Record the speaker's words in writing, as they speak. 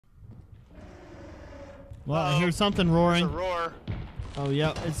Well, I hear something roaring. There's a roar. Oh,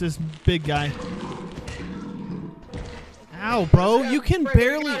 yeah, it's this big guy. Ow, bro, you can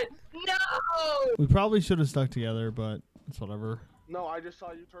barely... No! We probably should have stuck together, but it's whatever. No, I just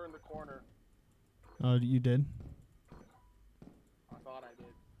saw you turn the corner. Oh, you did? I thought I did.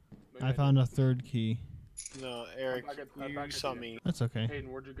 Maybe I found a third key. No, Eric, I'm back you at saw you. me. That's okay.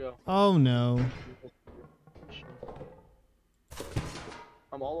 Hayden, where'd you go? Oh, no.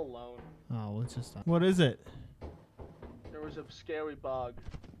 I'm all alone. Oh, let's just stop. What is it? There was a scary bug.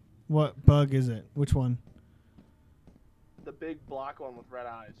 What bug is it? Which one? The big black one with red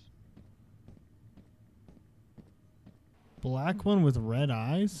eyes. Black one with red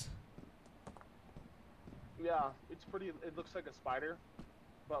eyes? Yeah, it's pretty. It looks like a spider,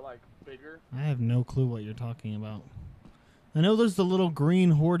 but like bigger. I have no clue what you're talking about. I know there's the little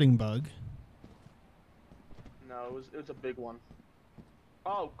green hoarding bug. No, it was a big one.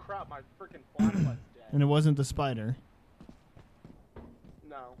 Oh crap! My freaking flashlight's dead. And it wasn't the spider.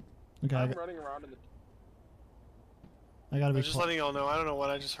 No. Okay, I'm running around in the. I gotta be I'm just letting y'all know. I don't know what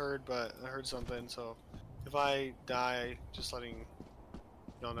I just heard, but I heard something. So if I die, just letting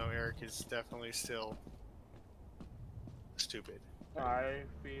y'all know, Eric is definitely still stupid. I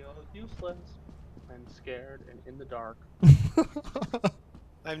feel useless and scared and in the dark.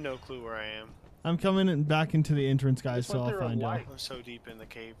 I have no clue where I am. I'm coming back into the entrance, guys, Just so went I'll through a find out. light. I'm so deep in the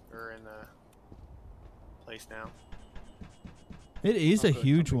cave or in the place now. It is Oh, a good,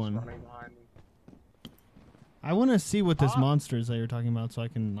 huge something's one. running behind me. I want to see what this Ah. monster is that you're talking about, so I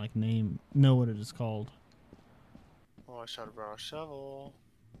can like know what it is called. Oh, I should have brought a shovel.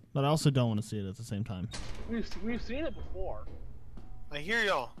 But I also don't want to see it at the same time. We've seen it before. I hear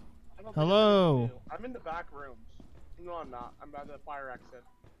y'all. I don't think Hello. it's new. I'm in the back rooms. No, I'm not. I'm by the fire exit.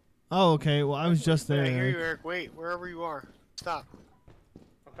 Oh, okay. Well, I was just there. I hear you, Eric. Eric. Wait, wherever you are. Stop.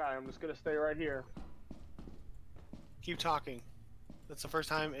 Okay, I'm just gonna stay right here. Keep talking. That's the first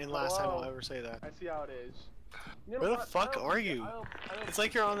time and last time I'll ever say that. I see how it is. You know Where the what? fuck I don't are think- you? I don't It's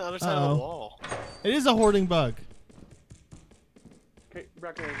like you're on the other side of Uh-oh. the wall. It is a hoarding bug. Okay,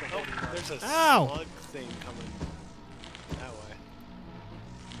 Brecken, there's a Oh, holding bug. there's a Ow! slug thing coming that way.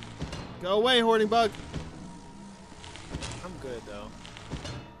 Go away, hoarding bug. I'm good though.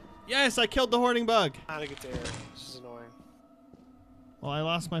 Yes, I killed the hoarding bug. How to get to Eric? This is annoying. Well, I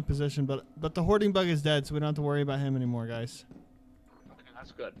lost my position, but the hoarding bug is dead, so we don't have to worry about him anymore, guys. Okay,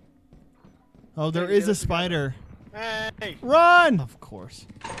 that's good. Oh, there Hey, is get a us together. spider. Hey! Run! Of course.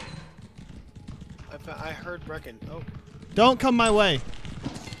 I heard Brecken. Oh, Don't come my way.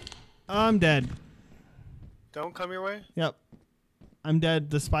 I'm dead. don't come your way. Yep. I'm dead.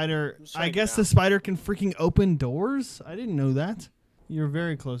 The spider... I'm I straight guess down. the spider can freaking open doors? I didn't know that. You're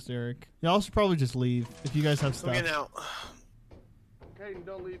very close, Eric. Y'all should probably just leave if you guys have I'm stuff. getting out. Okay,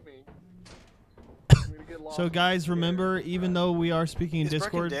 don't leave me. I'm gonna get lost. So, guys, remember, even though we are speaking in Is Brecken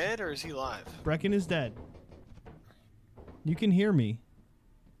Discord, dead or is he alive? Brecken is dead. You can hear me.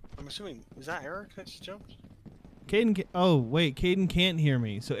 I'm assuming. Is that Eric that just jumped? Caden oh, wait. Caden can't hear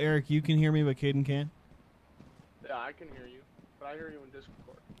me. So, Eric, you can hear me, but Caden can't? Yeah, I can hear you, but I hear you in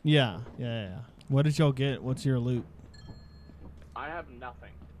Discord. Yeah. What did y'all get? What's your loot? I have nothing.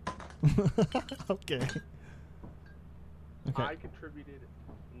 Okay. Okay. I contributed.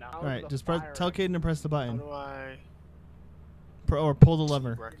 Now All right, just tell Caden to press the How button. do I? Or pull the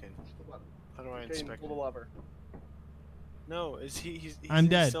lever. Brecken. How do I Caden, inspect pull the it? lever. No, is he's I'm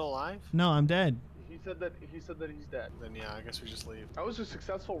dead. still alive? No, I'm dead. He said that he's dead. Then yeah, I guess we just leave. That was a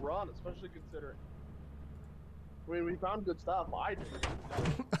successful run, especially considering. I mean, we found good stuff. I did.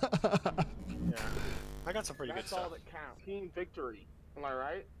 Yeah, I got some pretty That's good all stuff. that counts. Team victory. Am I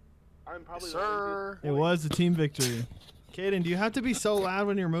right? I'm probably Yes, the sir. It was a team victory. Caden, do you have to be so loud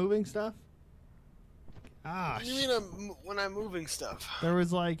when you're moving stuff? Ah, What do you mean when I'm moving stuff? there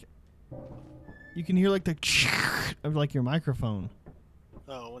was like, you can hear like the of like your microphone.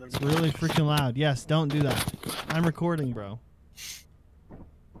 Oh, when I'm It's really freaking loud. Yes, don't do that. I'm recording, bro.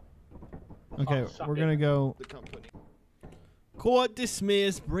 Okay, Oh, suck we're it. gonna go. The company. Court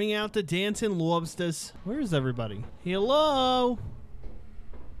dismissed. Bring out the dancing lobsters. Where's everybody? Hello?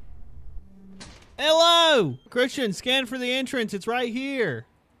 Hello! Christian, scan for the entrance. It's right here.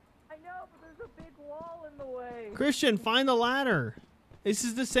 I know, but there's a big wall in the way. Christian, find the ladder. This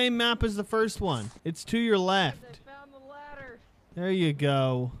is the same map as the first one. It's to your I left. found the ladder. There you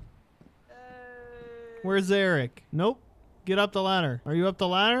go. Where's Eric? Nope. Get up the ladder. Are you up the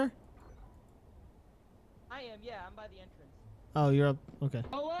ladder? I am, yeah, I'm by the entrance. Oh, you're up. Okay.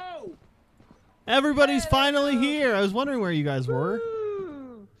 Hello, Everybody's finally here. I was wondering where you guys were.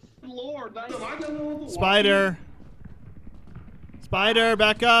 Lord. Am I gonna know the Spider. Spider,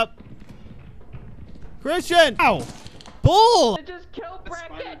 back up. Christian! Ow! Bull! It just killed That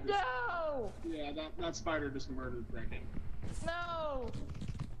spider Bracken. just- No! Yeah, that spider just murdered Brecken. No!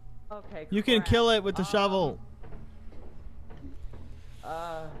 Okay. You can kill it with the shovel.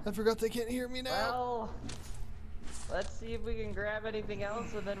 Uh. I forgot they can't hear me now. Well, let's see if we can grab anything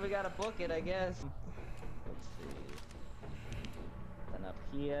else, and then we gotta book it, I guess. Let's see. Then up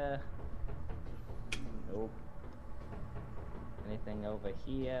here. Nope. Anything over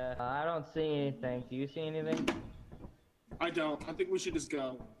here? I don't see anything. Do you see anything? I don't. I think we should just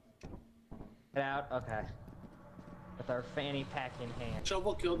go. Get out. Okay. With our fanny pack in hand.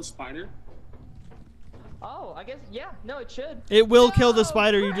 Shovel kill the spider. Oh, I guess yeah. No, it should. It will kill the No,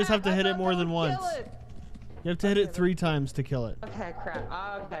 spider. You just have crap, to I hit it thought more that than would once. kill it. You have to hit it 3 times to kill it. Okay, crap.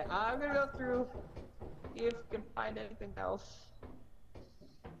 Okay, I'm gonna go through. See if we can find anything else.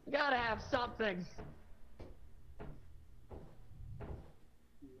 We gotta have something.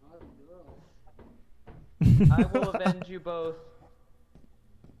 I will avenge you both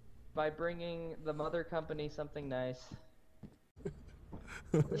by bringing the mother company something nice.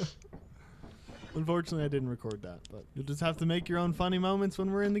 Unfortunately, I didn't record that, but you'll just have to make your own funny moments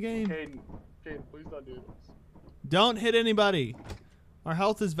when we're in the game. Caden, please don't do this. Don't hit anybody. Our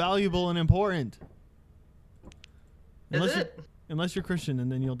health is valuable and important. Is Unless it? unless you're Christian,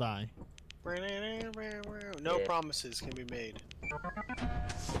 and then you'll die. No Yeah. promises can be made.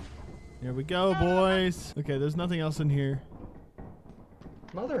 Here we go, boys. Okay, there's nothing else in here.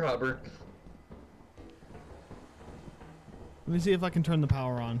 Mother Hubbard. Let me see if I can turn the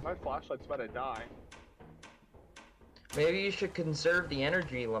power on. My flashlight's about to die. Maybe you should conserve the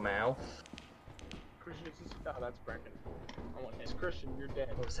energy, Lamau. Christian, oh, that's Brecken. It's Christian, you're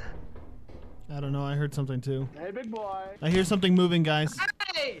dead. What was that? I don't know. I heard something too. Hey, big boy. I hear something moving, guys.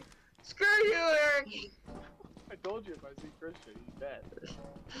 Hey! Screw you, Eric! I told you if I see Christian, he's dead.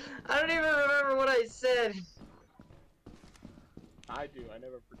 I don't even remember what I said. I do. I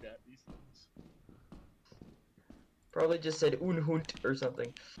never forget these things. Probably just said unhund or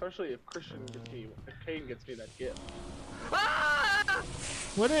something. Especially if Christian gets me, if Caden gets me that gift. Ah!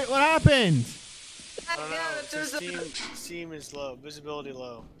 What happened? I don't know. Yeah, It says steam is low. Visibility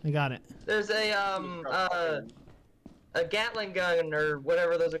low. I got it. There's a Gatling gun or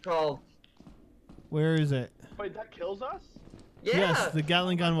whatever those are called. Where is it? Wait, that kills us? Yeah. Yes, the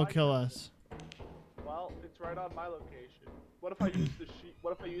Gatling gun will kill us. Well, it's right on my location. What if I use the sheet?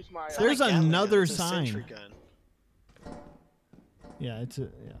 What if I use my? There's Not a Gatling another gun, it's a sign. sentry gun. Yeah,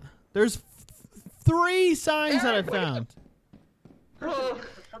 There's 3 signs that I found. Oh,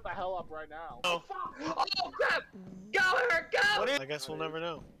 Shut the hell up right now. Oh, oh crap! Go, Eric, go! what is? I guess we'll never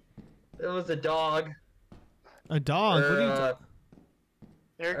know. It was a dog. A dog? What are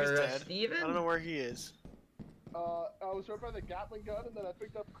you? Eric is dead. Steven? I don't know where he is. I was right by the Gatling gun, and then I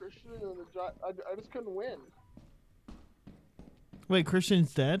picked up Christian, and then I just couldn't win. Wait,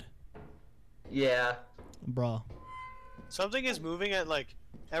 Christian's dead? Yeah. Bruh. Something is moving at like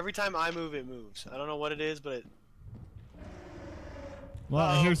every time I move, it moves. I don't know what it is, but it. Well,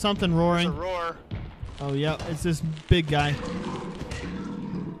 I Uh-oh. hear something There's a roaring. roar. Oh, yeah, it's this big guy.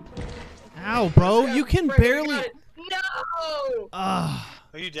 Ow, bro, you can Frank, barely. got it. No! Ah,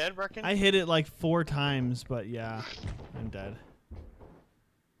 Are you dead, Brecken? I hit it like 4 times, but yeah, I'm dead.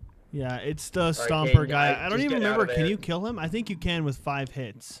 Yeah, it's the stomper Caden, guy. I I don't just even get out remember. of Can there. you kill him? I think you can with 5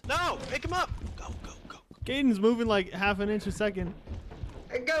 hits. No! Pick him up! Go, go, go. Gaden's moving like half an inch a second.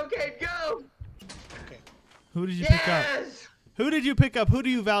 Go, Kate, go! Okay. Who did you pick up? Yes! Who did you pick up? Who do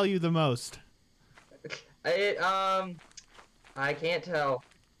you value the most? I can't tell.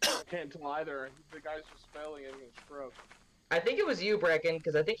 Can't tell either. The guy's just failing and a stroke. I think it was you, Brecken,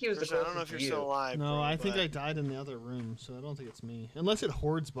 because I think he was the Christian, I closest don't know if you're to you. still alive. No, bro, I think but I died in the other room, so I don't think it's me. Unless it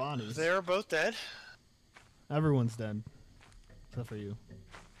hoards bodies. They are both dead. Everyone's dead. Except for you.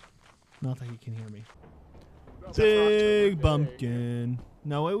 Not that he can hear me. Except Big for bumpkin.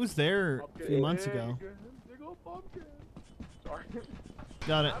 No, it was there a few months ago. Big old pumpkin. Sorry.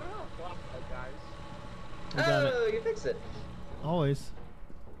 Got it. I don't know. Fuck that, guys. I got it. Oh, you fixed it. Always.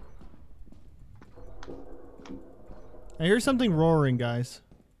 I hear something roaring, guys.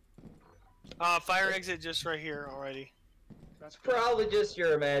 Fire exit just right here already. That's Probably just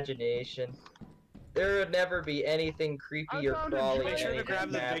your imagination. There would never be anything creepy or I found a crawly. Make in sure to any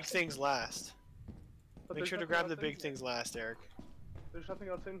grab the map. big things last. But Make there's sure to nothing grab else the in big here. things last, Eric. There's nothing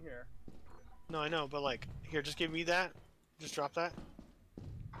else in here. No, I know, but like, here, just give me that. Just drop that,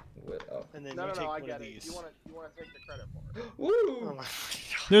 Oh. and then No, you no, take no, I one get of it. these. You wanna take the credit for it. Oh Woo! my god.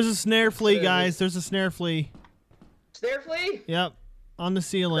 There's a snare flea, guys. There's a snare flea. Snare flea? Yep. On the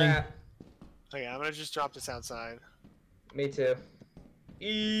ceiling. Crap. Okay, I'm gonna just drop this outside. Me too.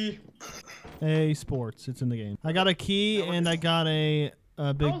 E. A sports. It's in the game. I got a key and I got a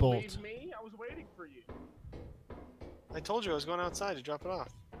big Don't bolt. leave me. I was waiting for you. I told you I was going outside to drop it off.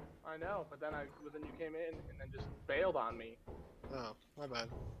 I know, but then you came in and then just bailed on me. Oh, my bad.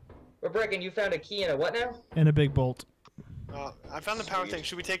 We're breaking. You found a key and a what now? And a big bolt. I found the power thing.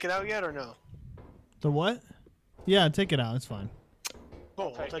 Should we take it out yet or no? The what? Yeah, take it out. It's fine. Cool.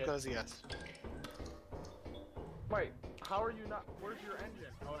 I'll take take it. that as a yes. Wait, how are you not? Where's your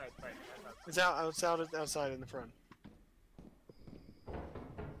engine? Oh, right. It's outside in the front.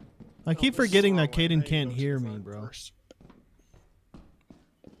 I keep this is forgetting the that wrong way. Caden Now you can't go to hear the me, front bro. first.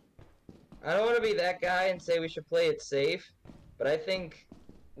 I don't want to be that guy and say we should play it safe, but I think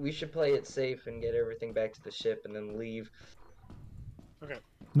we should play it safe and get everything back to the ship and then leave. Okay.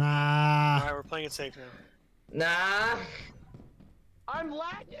 Nah. Alright, we're playing it safe now. Nah. I'm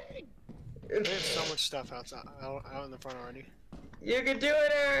lagging. There's so much stuff out in the front already. You can do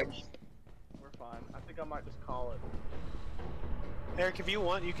it, Eric. We're fine. I think I might just call it. Eric, if you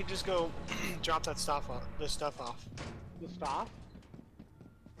want, you can just go drop that stuff off. This stuff off. The stop?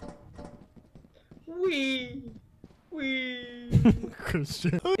 Wee.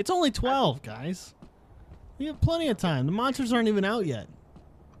 Christian. It's only 12, guys. We have plenty of time. The monsters aren't even out yet.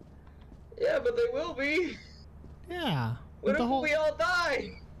 Yeah, but they will be. Yeah. What but if we all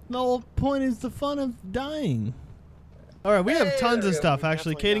die? the whole point is the fun of dying. All right, we have Hey, tons of there we go. stuff, We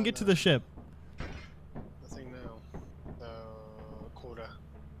actually. definitely Caden, got get to that. the ship. Nothing now. Quota.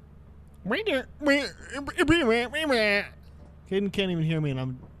 Caden can't even hear me, and I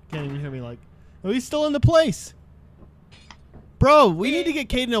can't even hear me like, oh, he's still in the place. Bro, we need to get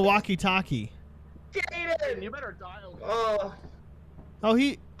Caden a walkie-talkie. Kaden! You better dial. Oh, Oh,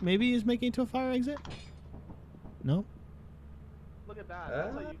 maybe he's making it to a fire exit? No? Look at that.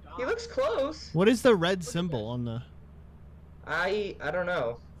 That's how you die. he looks close. What is the red symbol on the... I don't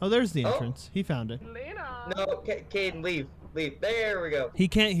know. Oh, there's the Oh. entrance. He found it. Lena! No, Caden, leave. There we go. He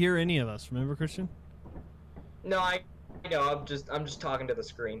can't hear any of us, remember, Christian? No, I know. I'm just talking to the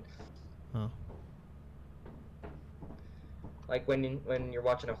screen. Oh. Like when you're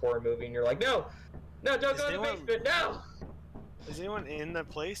watching a horror movie and you're like, no, don't Is go in the anyone- basement. No. Is anyone in that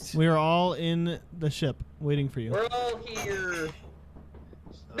place? We are all in the ship, waiting for you. We're all here.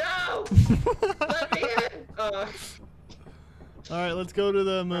 No! Let me in! All right, let's go to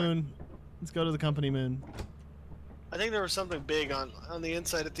the moon. Let's go to the company moon. I think there was something big on the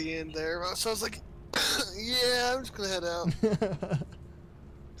inside at the end there. So I was like, yeah, I'm just gonna head out.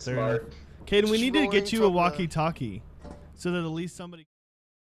 Fair Smart. enough. Caden, we Just need to rolling get you a from the- walkie-talkie so that at least somebody...